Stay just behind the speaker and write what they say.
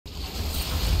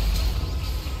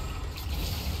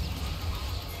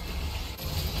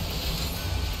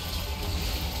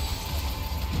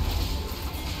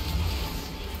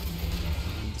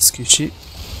squishy.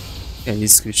 Yeah,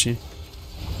 he's squishy.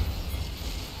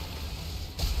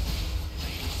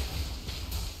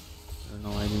 I don't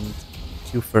know, I didn't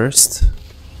Q first.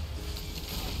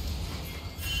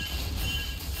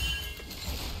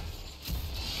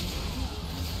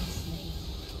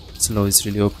 Slow is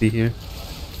really OP here.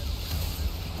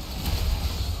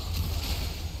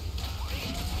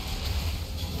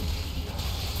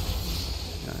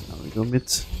 Yeah, now we go mid.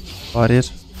 Barrier.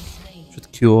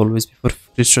 Should Q always before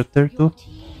free shot there too.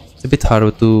 It's a bit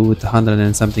hard to with 100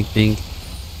 and something ping.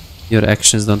 Your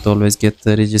actions don't always get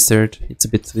registered. It's a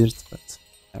bit weird, but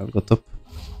I will go top.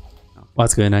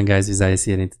 What's going on, guys? It's Ice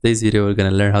here. In today's video, we're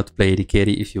gonna learn how to play AD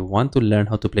carry. If you want to learn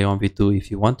how to play 1v2,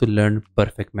 if you want to learn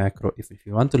perfect macro, if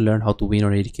you want to learn how to win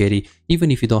on AD carry,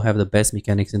 even if you don't have the best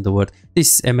mechanics in the world,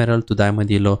 this is Emerald to Diamond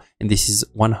Elo, and this is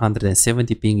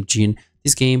 170 ping Jhin.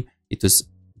 This game, it was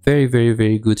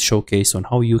very good showcase on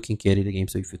how you can carry the game.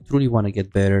 So if you truly want to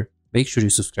get better, make sure you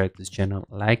subscribe to this channel,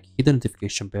 like, hit the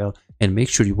notification bell, and make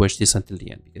sure you watch this until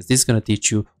the end, because this is gonna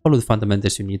teach you all of the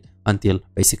fundamentals you need until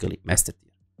basically master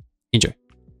tier. Enjoy.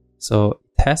 So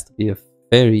it has to be a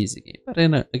very easy game, but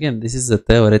then again, this is a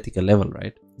theoretical level,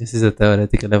 right? This is a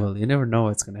theoretical level. You never know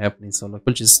what's gonna happen in solo.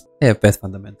 We'll just have best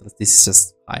fundamentals. This is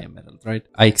just high Emerald, right?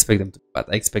 I expect them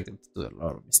to do a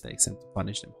lot of mistakes and to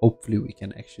punish them. Hopefully we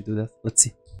can actually do that. Let's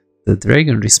see. The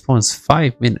dragon respawns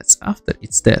 5 minutes after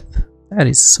its death. That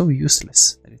is so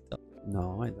useless.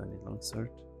 No, I don't need longsword.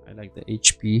 I like the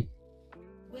HP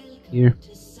here.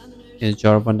 Yeah,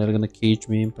 Jarvan, they're gonna cage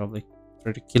me and probably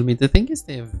try to kill me. The thing is,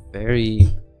 they have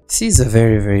this is a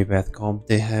very bad comp.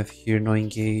 They have here no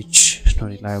engage, no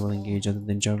reliable engage other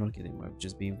than Jarvan. Okay, they might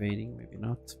just be invading, maybe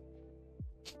not.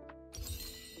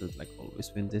 Should like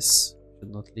always win this.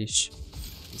 Should not leash.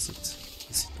 Is it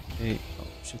okay? Oh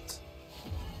shit.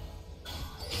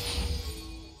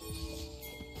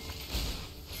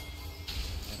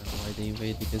 I don't know why they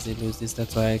invade, because they lose this.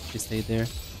 That's why I actually stayed there.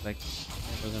 Like,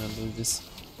 never gonna lose this.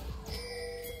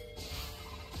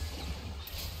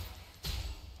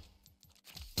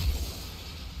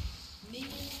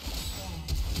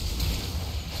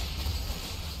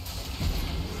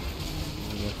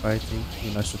 Fighting,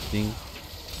 I should think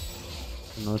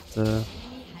not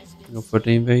go for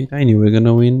the invade. I knew we were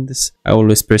gonna win this. I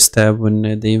always press tab when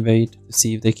they invade to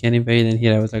see if they can invade, and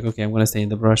here I was like, okay, I'm gonna stay in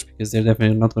the brush because they're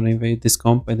definitely not gonna invade this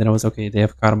comp. And then I was okay, they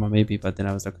have karma maybe, but then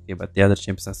I was like, okay, but the other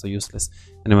champs are so useless.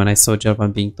 And then when I saw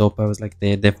Jarvan being top, I was like,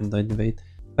 they definitely don't invade.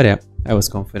 But yeah, I was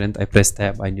confident. I pressed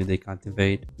tab. I knew they can't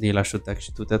invade. Nila should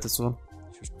actually do that as well.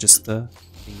 Should just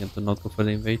think them to not go for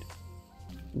the invade.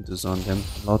 To zone them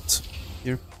a lot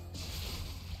here.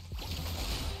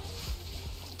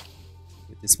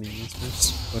 Get this minions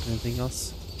first, or anything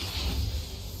else.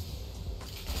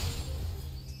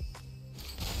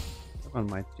 Someone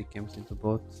might 3 camps into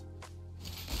bot.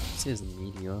 This is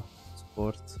media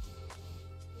support.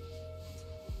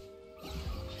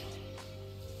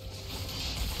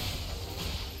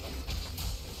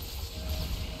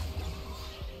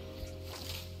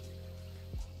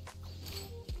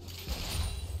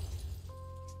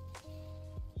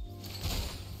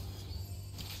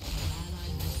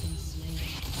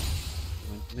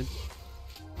 Mid.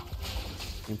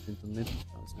 Came into mid.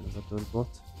 I was gonna go to the bot.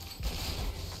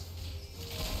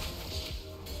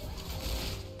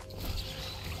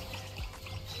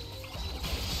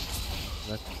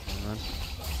 That can run.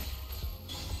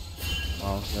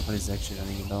 Wow, Japan is actually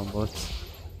running down bot.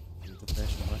 Into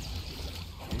flash, but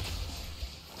okay.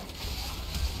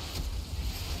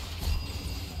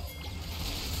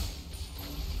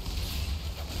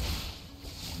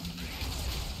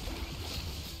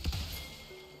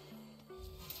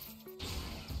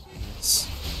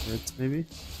 Maybe.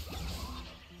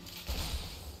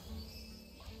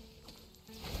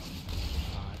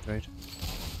 I tried.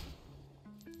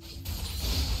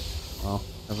 Wow,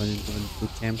 I went into 2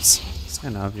 camps. It's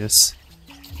kind of obvious.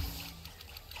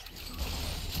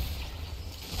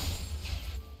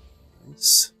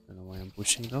 Nice. Don't know why I'm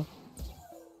pushing though.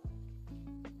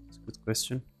 It's a good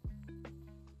question.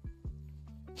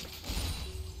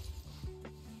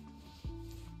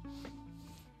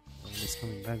 It's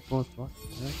coming back both. What?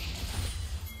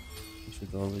 You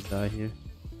should always die here.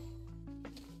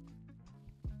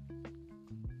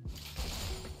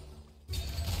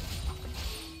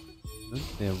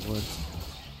 Don't they have words?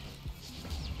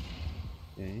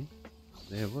 Okay,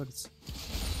 they have words.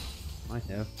 Might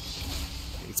have.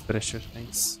 It's pressure,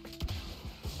 thanks.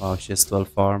 Wow, she has 12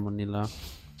 farm on Nila.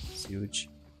 It's huge.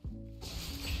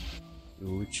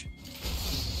 Huge.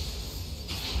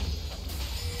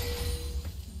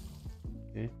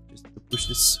 Okay, just to push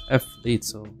this F lead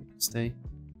so we can stay.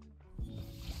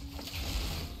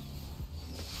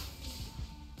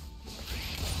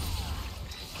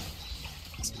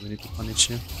 So we need to punish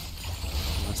him.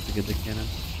 He wants to get the cannon.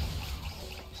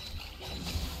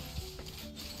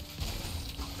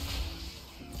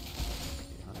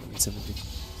 Okay,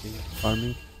 173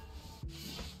 farming.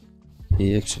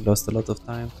 He actually lost a lot of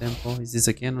tempo. Is this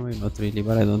a cannon wave? Not really,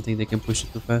 but I don't think they can push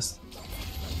it too fast.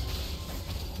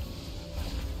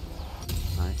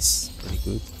 Nice, pretty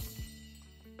good.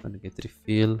 Gonna get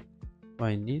refill. Do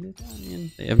I need it? I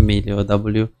mean, they have melee or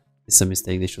W. It's a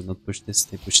mistake, they should not push this.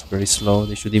 They push it very slow.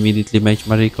 They should immediately match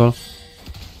my recall.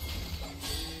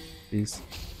 Please.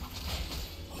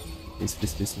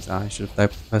 Please. Ah, I should have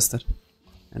typed faster.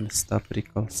 And stop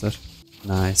recall, sir.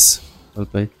 Nice. Well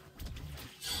played.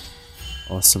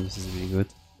 Awesome, this is really good.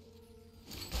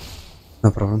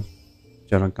 No problem.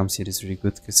 Jarvan comes here is really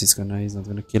good because he's not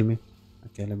gonna kill me.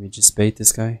 Okay, let me just bait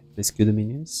this guy. Rescue the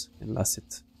minions and last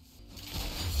it.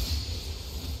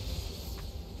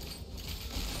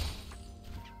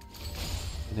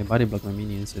 Can I body block my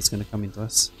minions? It's gonna come into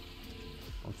us.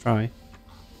 I'll try.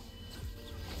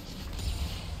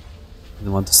 I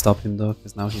don't want to stop him though,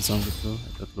 because now he's on the 2. I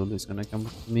thought Lulu is gonna come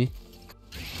to me.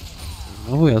 I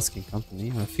don't know who else can come to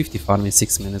me. I have 50 farm in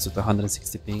 6 minutes with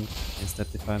 160 ping and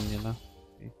 35 Nila.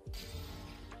 Okay.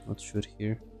 Not sure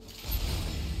here.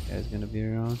 Guy's gonna be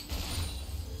around.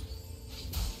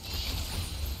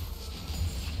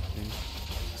 Okay.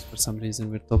 For some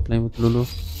reason we're top lane with Lulu.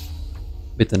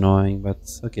 Bit annoying, but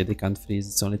okay, they can't freeze.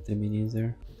 It's only 3 minions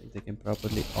there. I think they can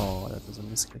properly. Oh, that was a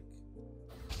misclick.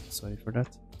 Sorry for that.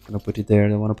 I'm gonna put it there.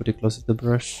 I want to put it closer to the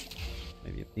brush.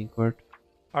 Maybe a pink word.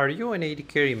 Are you an AD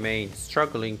carry main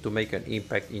struggling to make an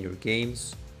impact in your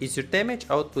games? Is your damage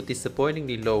output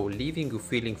disappointingly low, leaving you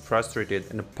feeling frustrated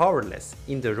and powerless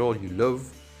in the role you love?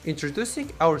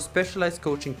 Introducing our specialized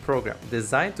coaching program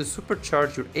designed to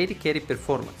supercharge your AD carry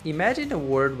performance. Imagine a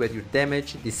world where your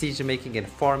damage, decision making and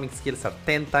farming skills are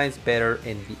 10 times better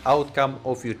and the outcome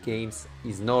of your games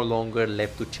is no longer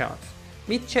left to chance.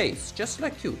 Meet Chase. Just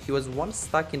like you, he was once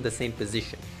stuck in the same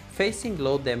position, facing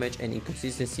low damage and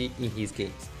inconsistency in his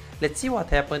games. Let's see what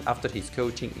happened after his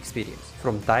coaching experience,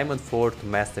 from Diamond 4 to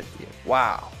Master Tier.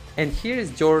 Wow! And here is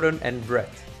Jordan and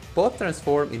Brett, both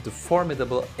transformed into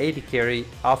formidable AD carry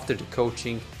after the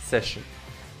coaching session.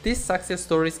 These success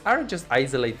stories aren't just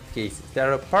isolated cases, they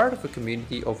are a part of a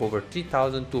community of over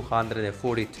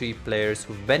 3,243 players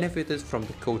who benefited from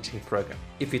the coaching program.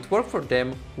 If it worked for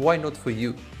them, why not for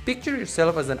you? Picture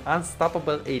yourself as an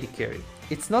unstoppable AD carry.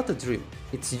 It's not a dream,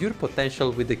 it's your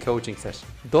potential with the coaching session.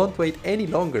 Don't wait any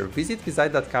longer, visit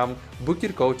Visai.com, book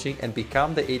your coaching and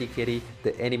become the AD carry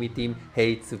the enemy team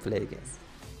hates to play against.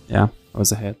 Yeah, I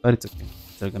was ahead, but it's okay.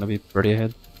 They're gonna be pretty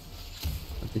ahead.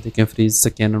 I think they can freeze the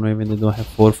cannon wave when they don't have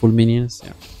 4 full minions.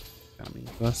 Yeah, coming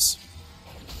to us.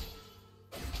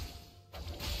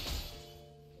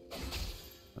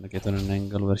 Gonna get on an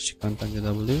angle where she can't tank the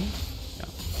W. Yeah,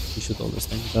 he should always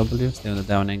tank the W. Stay on the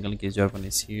down angle in case Jarvan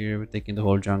is here. We're taking the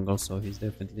whole jungle, so he's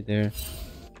definitely there.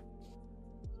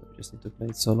 So we just need to play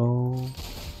it slowly.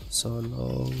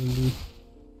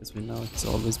 Because we know it's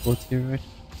always both here, right?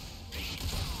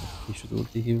 He should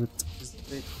ulti here with his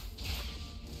blade.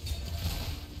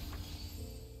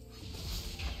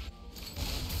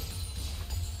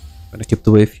 Gonna keep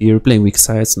the wave here, playing weak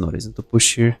sides, no reason to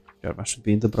push here. Jarvan should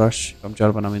be in the brush. If I'm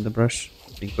Jarvan, I'm in the brush.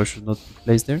 Pink brush should not be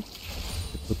placed there.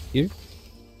 We put here.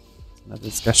 It's another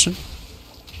discussion.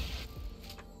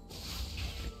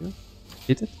 Thank you.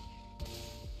 Hit it.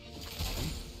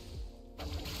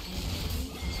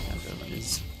 Yeah, Jarvan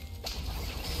is.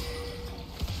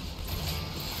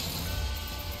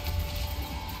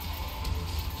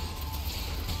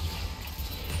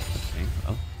 Okay,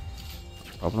 well,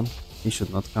 no problem. He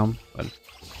should not come. Well,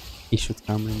 he should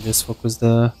come and just focus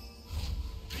the...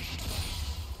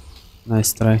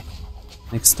 Nice try.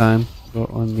 Next time, go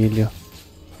on Milio.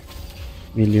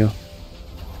 Very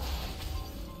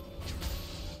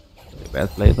bad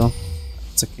play though.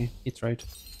 It's okay, he tried.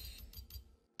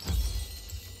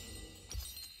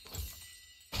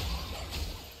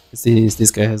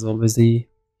 This guy has always the...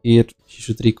 Here, she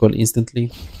should recall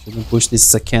instantly. Shouldn't push this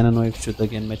as a cannon wave, should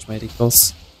again match my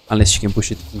recalls. Unless she can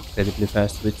push it incredibly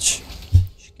fast, which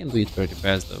she can do it pretty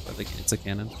fast though, but again, it's a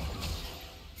cannon.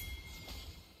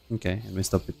 Okay, and we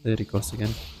stop with the recalls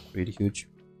again. Really huge.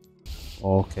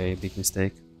 Okay, big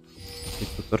mistake. It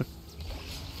could work.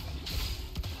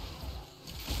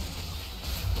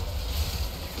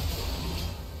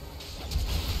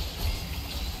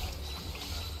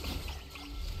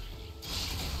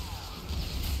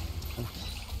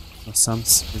 No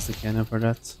sums is the cannon for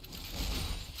that.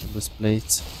 Lose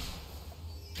plate.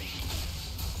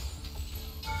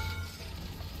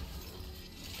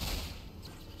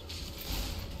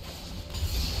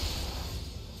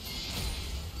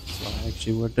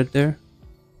 actually worth it there.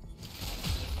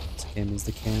 This game is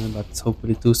the cannon, but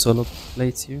hopefully 2 solo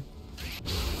plates here.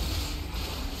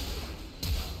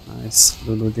 Nice.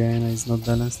 Lulu Diana is not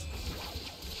balanced.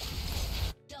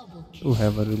 Do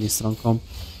have a really strong comp.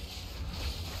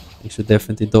 I should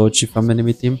definitely dodge if I'm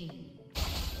enemy team.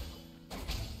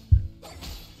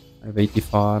 I have 80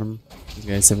 farm. This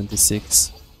guy is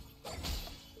 76.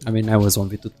 I mean, I was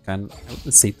 1v2 I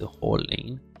wouldn't say the whole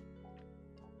lane.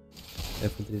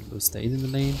 Definitely Lulu stayed in the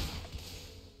lane.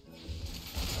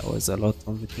 That was a lot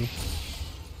 1v2.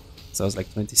 So I was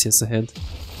like 20 CS ahead at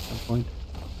some point.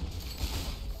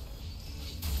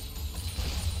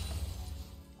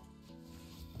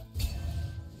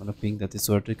 I'm gonna ping that it's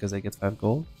worth it because I get 5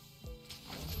 gold.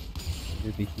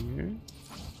 Maybe here.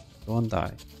 Don't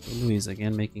die. Lulu is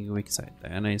again making a weak side.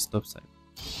 Diana is top side.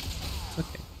 It's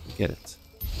okay, we get it.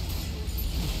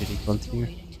 Really cold here.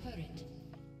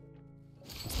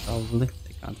 Probably.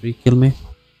 They can't really kill me.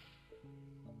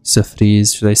 It's a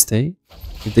freeze. Should I stay?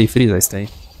 If they freeze, I stay.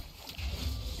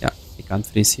 Yeah, they can't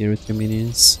freeze here with 3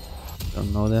 minions.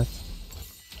 Don't know that.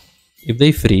 If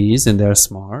they freeze and they are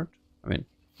smart, I mean,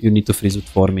 you need to freeze with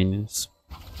 4 minions.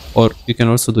 Or you can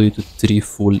also do it with 3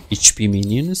 full HP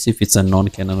minions if it's a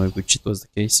non-cannon wave, which it was the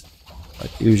case.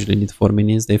 But you usually need 4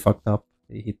 minions. They fucked up.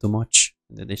 They hit too much.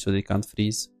 And then they show they can't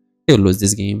freeze. They'll lose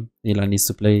this game. Nila needs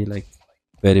to play like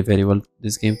very well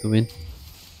this game to win.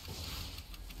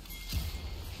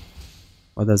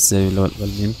 What does very well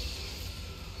mean?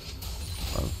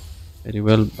 Well, very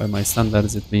well by my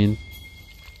standards it mean.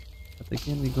 But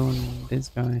again we go on this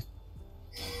guy.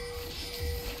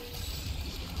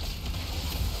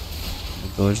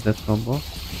 Dodge that combo.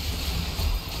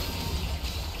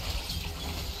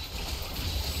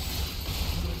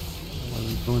 Well,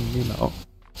 we go on Mila. Oh.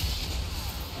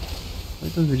 Why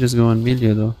don't we just go on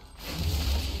Milio though?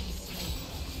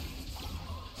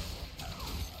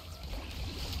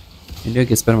 Milio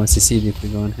gets perma CC'd if we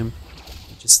go on him.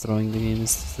 Just throwing the game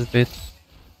is a bit.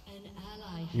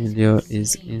 Milio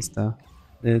is insta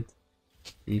dead.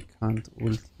 He can't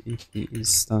ult if he is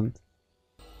stunned.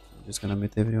 I'm just gonna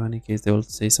mute everyone in case they all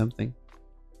say something.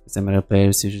 As MRL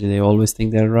players usually they always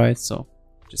think they're right, so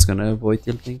just gonna avoid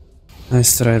tilting.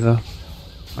 Nice try though.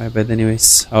 My bad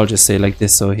anyways. I'll just say like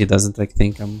this so he doesn't like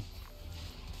think I'm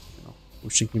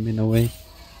pushing him in a way.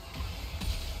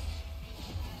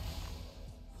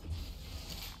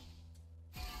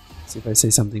 So if I say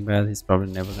something bad, he's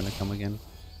probably never gonna come again.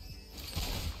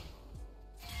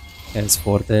 He has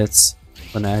 4 deaths.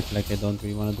 Gonna act like I don't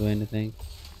really wanna do anything.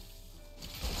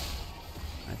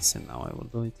 Nice, and now I will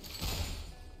do it.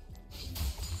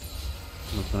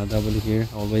 I'm not gonna double it here.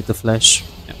 I'll wait the flash.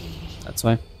 Yeah, that's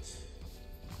why.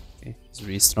 Okay, he's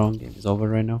really strong. Game is over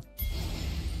right now.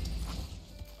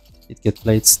 It get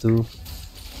plates too.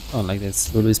 Oh, like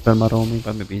this. Lulu is perma roaming,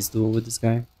 but maybe he's duo with this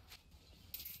guy.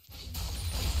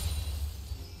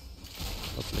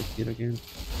 I'll play here again.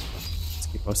 Let's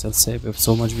keep ourselves safe. We have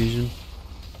so much vision.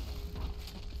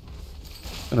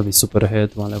 Gonna be super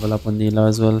ahead. 1 level up on Nila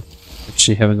as well. If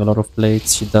she having a lot of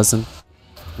plates, she doesn't.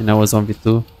 And I was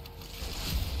 1v2.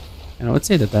 And I would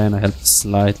say that Diana helped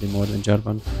slightly more than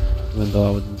Jarvan. Even though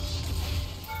I wouldn't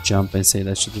jump and say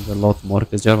that she did a lot more,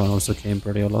 because Jarvan also came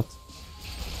pretty a lot.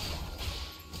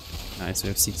 Nice, we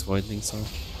have 6 voidlings, so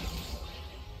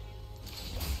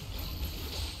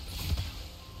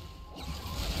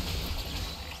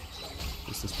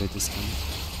just this plate is coming.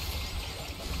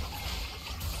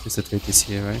 Just the trait is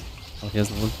here, right? Oh, he has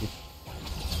no ulti.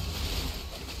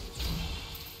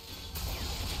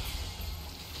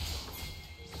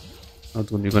 Not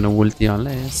when you're gonna ulti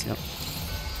unless, yeah.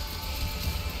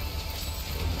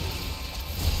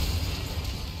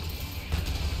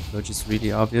 Dodge is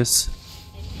really obvious.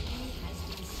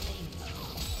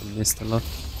 I missed a lot.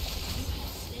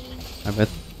 I bet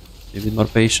maybe more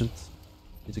patient.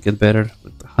 Need to get better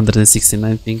with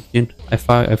 169 ping. I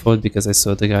fought because I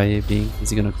saw the guy being is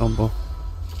he gonna combo.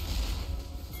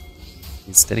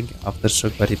 He's getting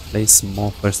aftershock, but he plays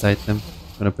more first item.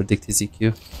 I'm gonna predict his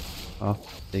EQ. Oh,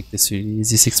 take this really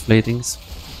easy 6 platings.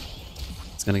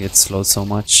 It's gonna get slowed so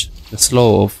much. The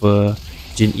slow of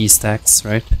Jhin E stacks,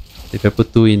 right? If I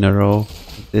put 2 in a row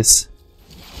like this,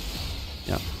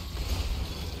 yeah.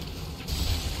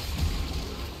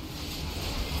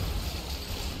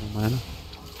 No mana.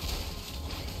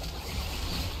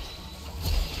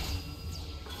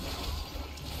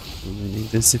 We need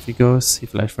this if he goes. He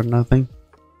flashed for nothing.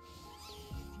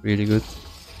 Really good.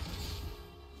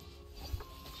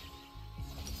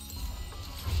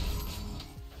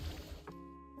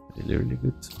 Really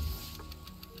good.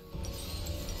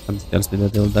 Something tells me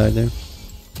that they'll die there.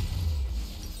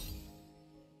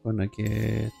 Gonna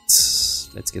get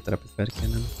let's get rapid fire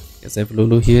cannon. Because I have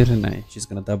Lulu here and she's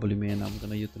gonna W me and I'm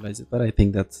gonna utilize it. But I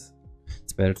think that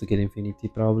it's better to get Infinity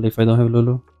probably if I don't have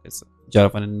Lulu. Because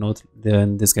Jarvan and Note,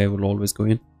 then this guy will always go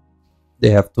in. They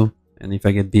have to. And if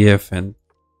I get BF and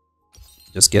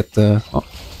just get oh,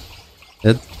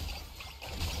 dead.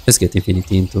 Just get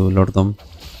Infinity into Lordom.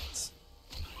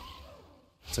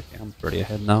 It's okay, I'm pretty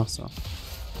ahead now, so.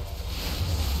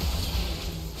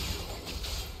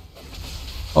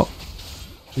 Oh,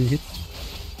 did hit.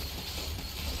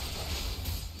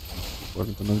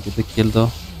 Important to not get the kill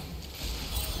though.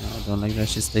 Yeah, I don't like that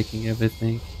she's taking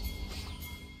everything.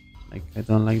 Like, I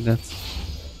don't like that.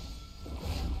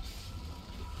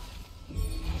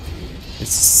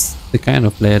 It's the kind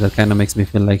of player that kind of makes me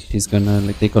feel like she's gonna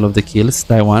like take all of the kills,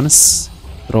 die once,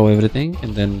 throw everything,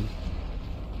 and then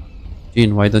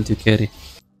Jhin, why don't you carry?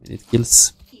 I need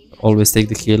kills. Always take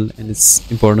the kill, and it's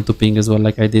important to ping as well,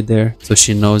 like I did there, so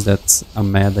she knows that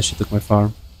I'm mad that she took my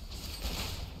farm.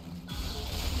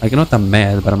 Like, not I'm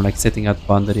mad, but I'm like setting out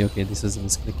boundary. Okay, this is a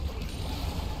misclick.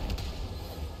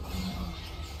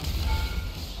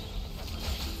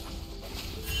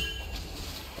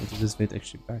 I did this bait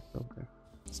actually back though. Okay.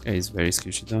 This guy is very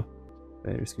squishy though.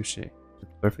 Very squishy.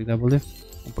 Perfect W.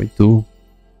 1.2.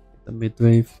 The mid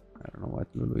wave. I don't know what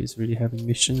Lulu is really having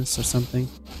missions or something.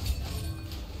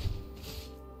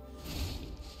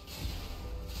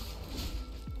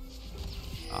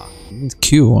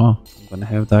 Q, wow. I'm gonna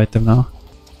have the item now.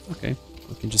 Okay,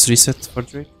 we can just reset for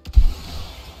Drake.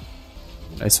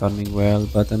 Nice farming well,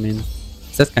 but I mean,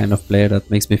 it's that kind of player that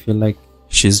makes me feel like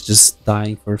she's just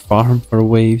dying for farm, for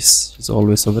waves. She's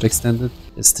always overextended.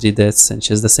 There's 3 deaths and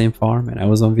she has the same farm, and I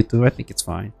was on V2. I think it's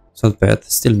fine. It's not bad.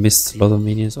 Still missed a lot of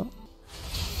minions. Oh.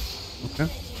 Okay,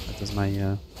 that was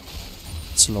my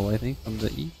slow, I think, from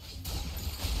the E.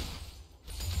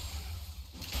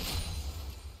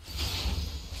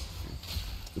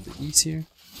 To the E's here.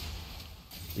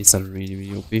 These are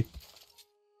really OP.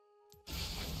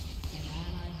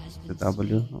 The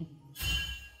W, oh.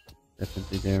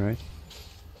 Definitely there, right?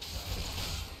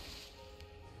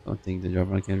 Don't think the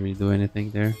Jarvan can really do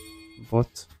anything there.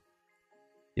 Bot.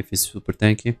 If he's super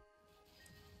tanky.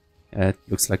 Yeah, it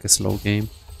looks like a slow game.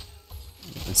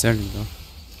 Concerning though.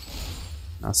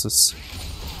 Nasus.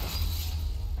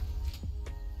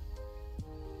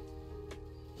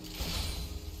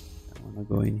 I wanna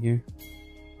go in here.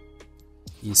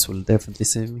 This will definitely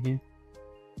save me here.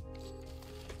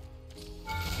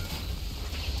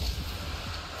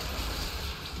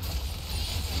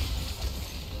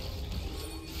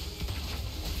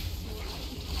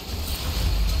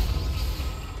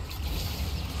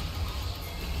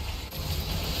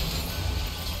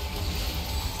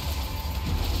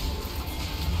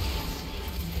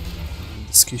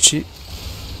 Squishy.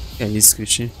 Yeah, he's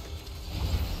squishy.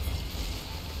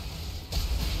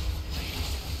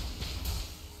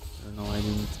 I don't know, I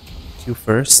didn't Q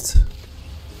first.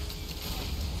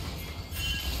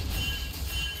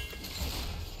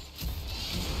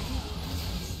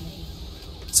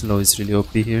 Slow is really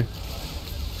OP here.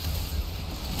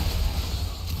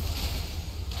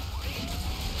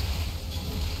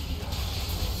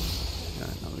 Yeah,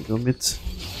 now we go mid.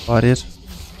 Barrier.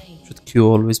 Should Q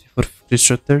always before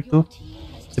shot there too.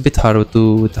 It's a bit hard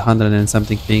to with 100 and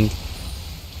something ping.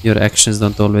 Your actions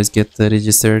don't always get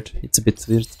registered. It's a bit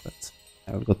weird, but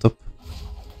I will go top.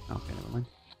 Okay, never mind.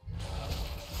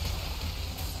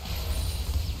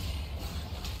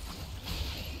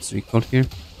 Let's recall here.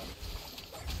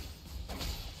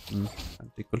 Can't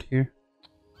recall here.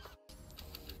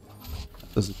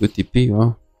 That was a good TP,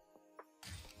 wow.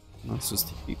 Not so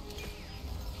TP.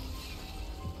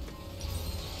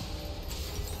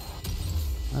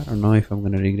 I don't know if I'm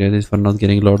gonna regret it for not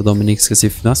getting Lord Dominic's, because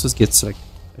if Nasus gets like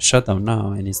a shutdown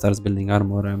now and he starts building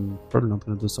armor, I'm probably not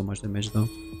gonna do so much damage though.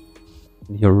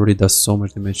 And he already does so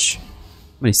much damage. How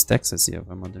many stacks does he have?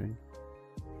 I'm wondering.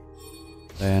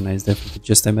 Diana is definitely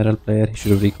just Emerald player. He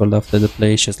should have recalled after the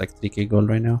play. She has like 3k gold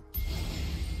right now.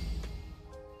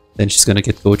 Then she's gonna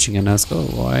get coaching and ask, oh,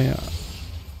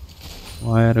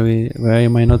 why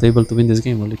am I not able to win this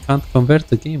game? Well, you can't convert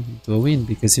the game to a win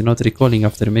because you're not recalling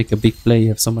after you make a big play. You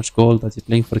have so much gold that you're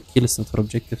playing for kills, not for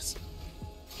objectives.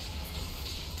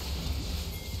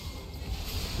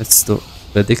 Let's do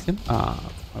predict him.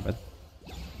 Ah, my bad.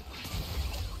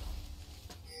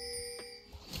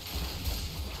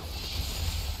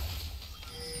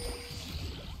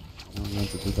 I don't want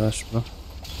to do dash, bro.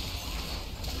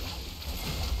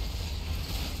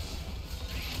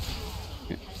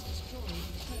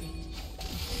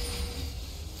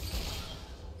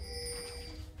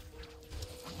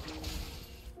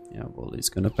 Yeah, well, he's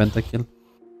gonna pentakill.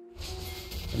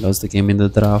 They lost the game in the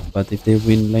draft, but if they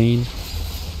win lane,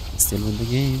 they still win the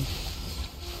game.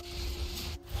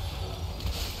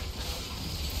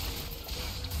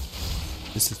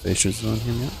 This is facial zone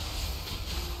him, yeah.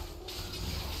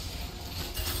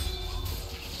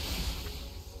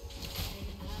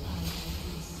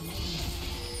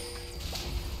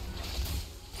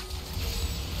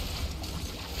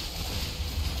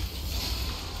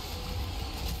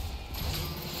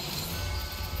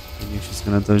 If she's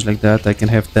gonna dodge like that, I can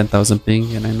have 10,000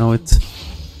 ping, and I know it.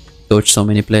 Dodge so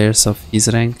many players of his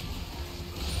rank.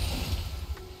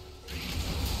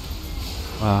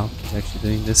 Wow, he's actually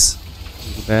doing this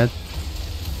really bad.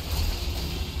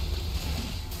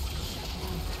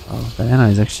 Oh, Diana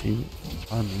is actually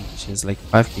farming. She has like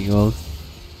 5k gold.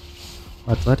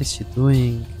 But what is she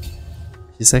doing?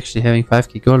 She's actually having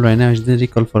 5k gold right now. She didn't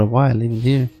recall for a while, even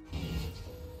here.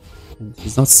 And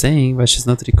she's not saying, but she's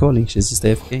not recalling. She's just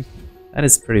AFK. That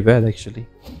is pretty bad, actually.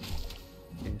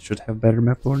 Okay, should have better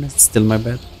map awareness. It's still my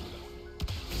bad.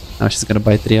 Now she's gonna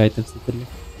buy 3 items, literally.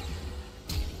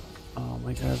 Oh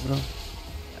my god, bro.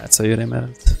 That's how you're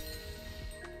emerald.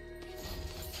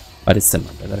 But it's still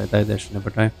my bad that I died there. Should never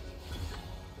die.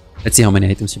 Let's see how many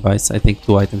items she buys. I think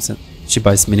 2 items. And she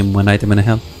buys minimum 1 item and a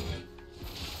half.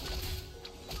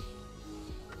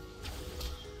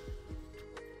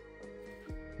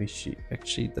 She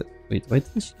actually wait, why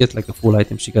didn't she get like a full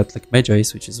item? She got like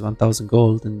Magi's, which is 1000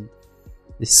 gold, and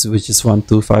this which is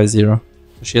 1250. So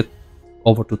she had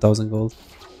over 2000 gold.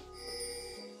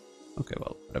 Okay,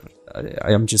 well, whatever.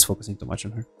 I am just focusing too much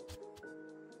on her.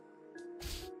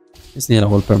 Just need a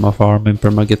whole perma farm and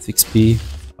perma get XP.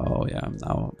 Oh yeah,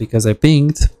 now because I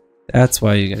pinged. That's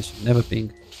why you guys should never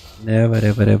ping. Never,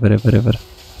 ever, ever, ever, ever.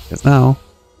 Because now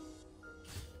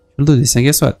she'll do this, and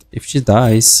guess what? If she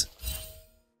dies,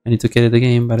 I need to carry the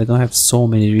game, but I don't have so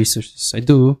many resources. I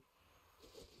do,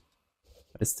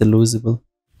 but it's still losable.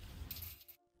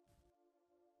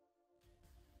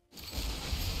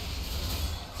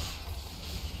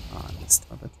 Ah, that's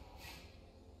not it.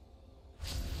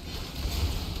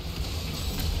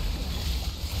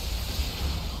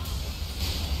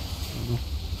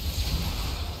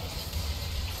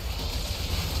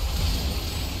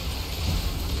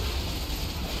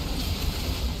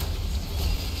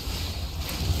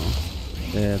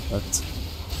 Yeah, but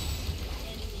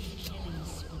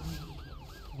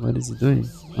what is he doing?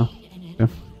 Oh,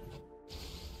 okay.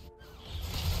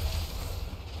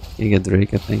 Can you get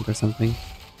Drake, I think, or something?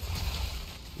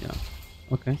 Yeah,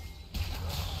 okay.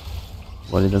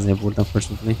 Well, he doesn't have ult,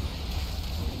 unfortunately.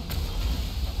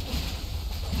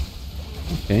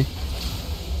 Okay.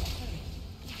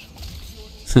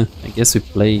 I guess we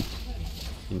play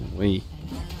in a way.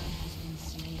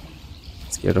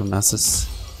 Scared of Nasus.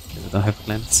 I don't have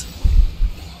clans.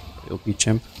 OP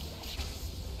champ.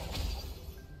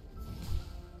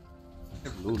 I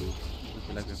have Lulu. I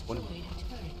feel like I'm falling.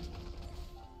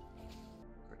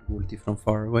 Ulti from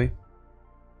far away.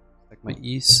 Like my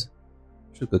E's.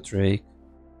 Should go Drake.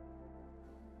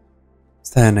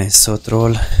 Diana is so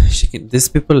troll. She can. These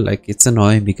people, like, it's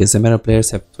annoying because Emerald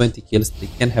players have 20 kills. They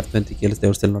can have 20 kills. They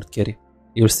will still not carry.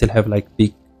 You will still have like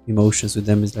big emotions with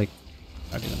them. It's like,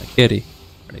 are they gonna carry?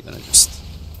 Are they gonna just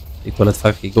equal at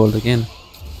 5k gold again?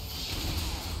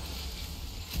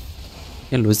 You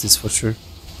can lose this for sure.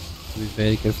 Be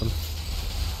very careful.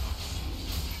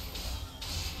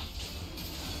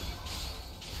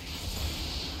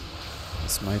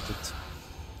 Smite it.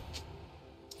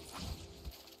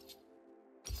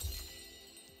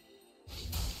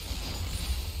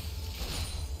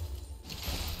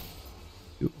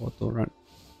 You auto run.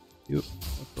 You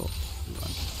auto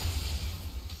run.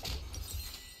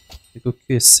 They go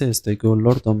QSS, they go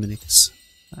Lord Dominic's.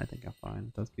 I think I'm fine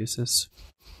without QSS.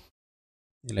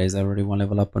 Eliza already 1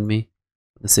 level up on me.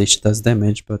 They say she does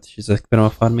damage, but she's like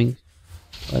perma farming.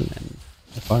 Well, and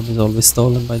the farm is always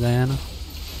stolen by Diana.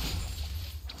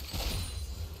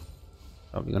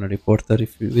 Probably gonna report her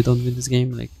if we don't win this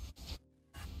game, like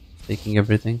taking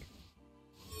everything.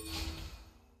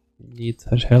 We need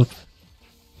her help.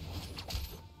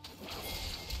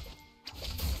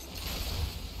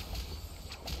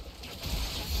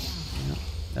 Yeah,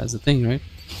 that's the thing, right?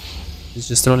 He's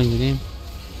just trolling the game.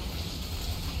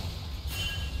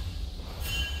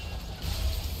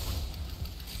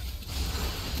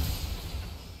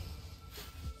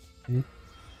 Okay.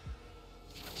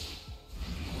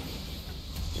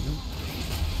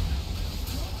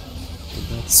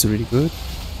 That's really good.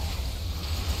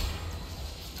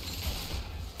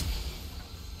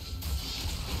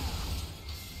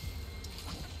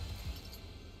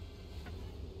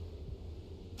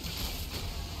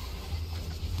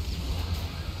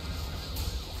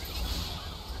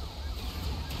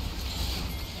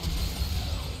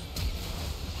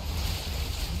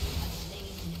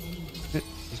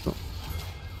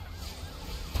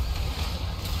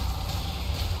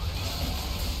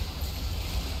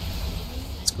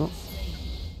 Oh.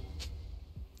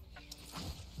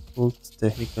 Ult,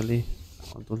 technically. I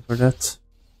won't ult for that.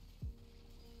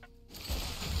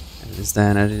 And this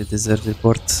Diana really deserves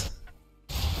report.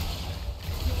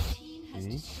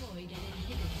 Okay.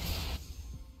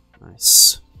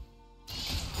 Nice.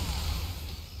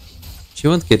 She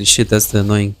won't carry shit, that's the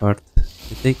annoying part.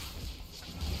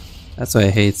 That's why I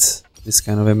hate this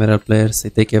kind of emerald players. They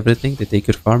take everything, they take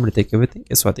your farm, they take everything.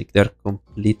 Guess what? They're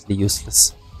completely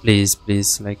useless. Please,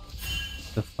 please, like,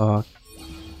 the fuck.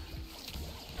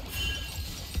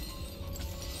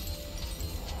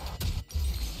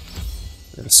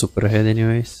 They're super ahead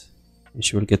anyways. And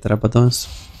she will get Rabadons.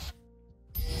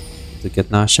 To get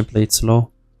Nash and play it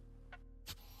slow.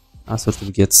 Also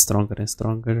to get stronger and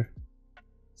stronger.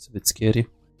 It's a bit scary.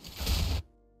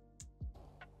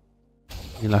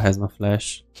 Mila has no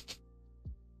flash.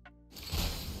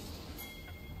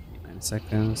 9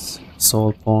 seconds.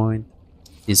 Soul point.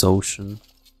 His ocean.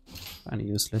 Kinda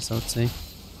useless, I would say.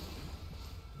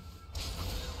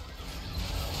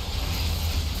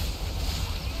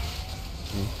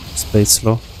 Okay, let's play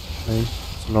slow. Play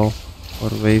slow. Or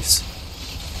waves.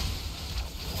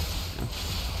 Yeah.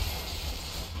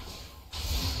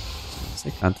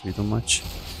 They can't really do much.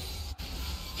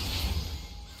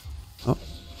 Oh.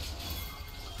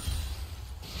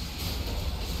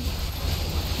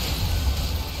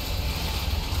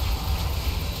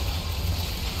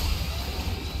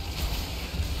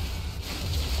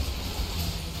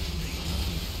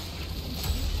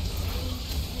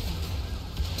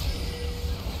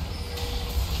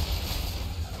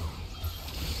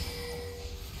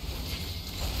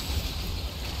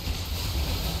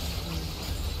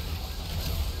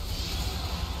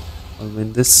 I'll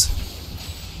win this.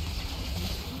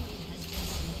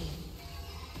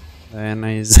 Diana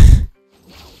is...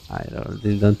 I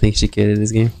really don't think she carried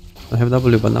this game. I have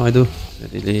W, but now I do. I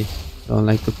really don't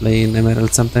like to play in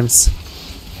Emerald sometimes.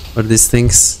 For these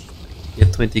things. You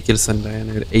get 20 kills on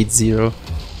Diana, you're 8-0. You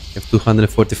have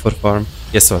 244 farm.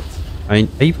 Guess what? I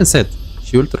even said,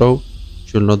 she will throw,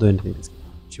 she will not do anything this game.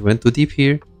 She went too deep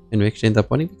here, and we actually ended up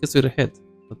winning because we were ahead.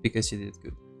 Not because she did it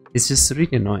good. It's just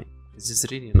really annoying. It's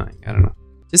just really annoying. I don't know.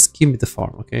 Just give me the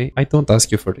farm, okay? I don't ask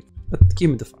you for it, but give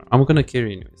me the farm. I'm gonna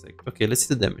carry anyways. Like, okay, let's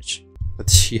see the damage. But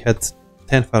she had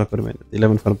 10 farm per minute,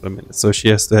 11 farm per minute, so she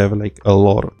has to have like a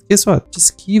lot. Guess what?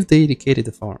 Just give the AD carry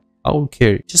the farm. I will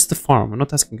carry. Just the farm. I'm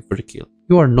not asking you for the kill.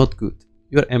 You are not good.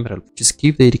 You are Emerald. Just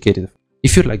give the AD carry the farm.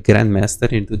 If you're like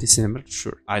Grandmaster and do this in Emerald,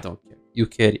 sure. I don't care. You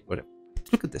carry, whatever.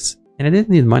 But look at this. And I didn't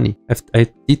need money. I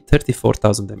did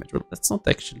 34,000 damage. Well, that's not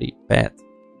actually bad.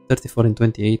 34 and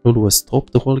 28. Lulu was top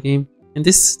the whole game. And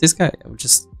this guy, I would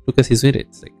just look at his win rate.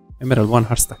 It's like Emerald 1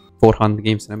 hard stack. 400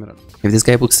 games in Emerald. If this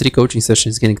guy books 3 coaching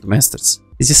sessions, getting to Masters.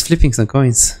 He's just flipping some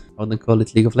coins. I wouldn't call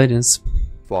it League of Legends.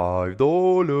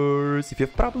 $5. If you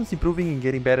have problems improving and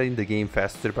getting better in the game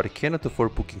faster but cannot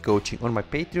afford booking coaching, on my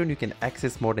Patreon you can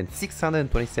access more than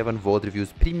 627 VOD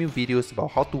reviews, premium videos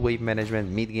about how to wave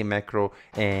management, mid-game macro,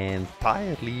 and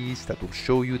tier lists that will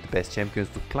show you the best champions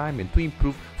to climb and to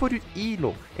improve for your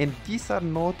elo. And these are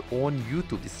not on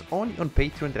YouTube, this is only on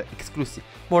Patreon, they're exclusive.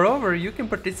 Moreover, you can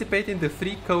participate in the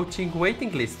free coaching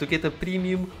waiting list to get a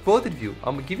premium VOD review.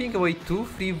 I'm giving away 2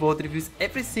 free VOD reviews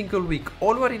every single week.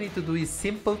 All what you need to do is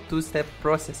simple 2-step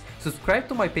process. Subscribe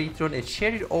to my Patreon and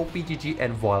share your OPGG,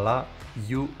 and voila,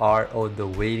 you are on the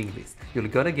waiting list. You're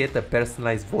gonna get a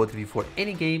personalized VOD review for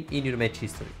any game in your match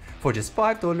history. For just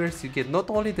 $5, you get not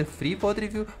only the free VOD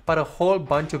review, but a whole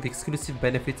bunch of exclusive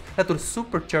benefits that will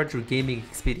supercharge your gaming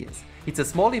experience. It's a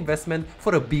small investment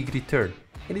for a big return.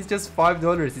 And it's just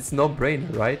 $5, it's no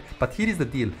brainer, right? But here is the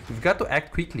deal, you've got to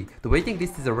act quickly. The waiting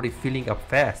list is already filling up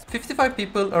fast. 55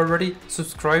 people already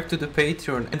subscribed to the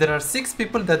Patreon, and there are 6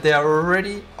 people that they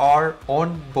already are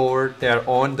on board, they are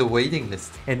on the waiting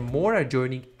list. And more are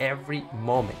joining every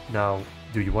moment. Now,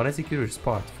 do you want to secure your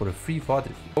spot for a free VOD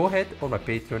review? Go ahead on my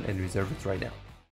Patreon and reserve it right now.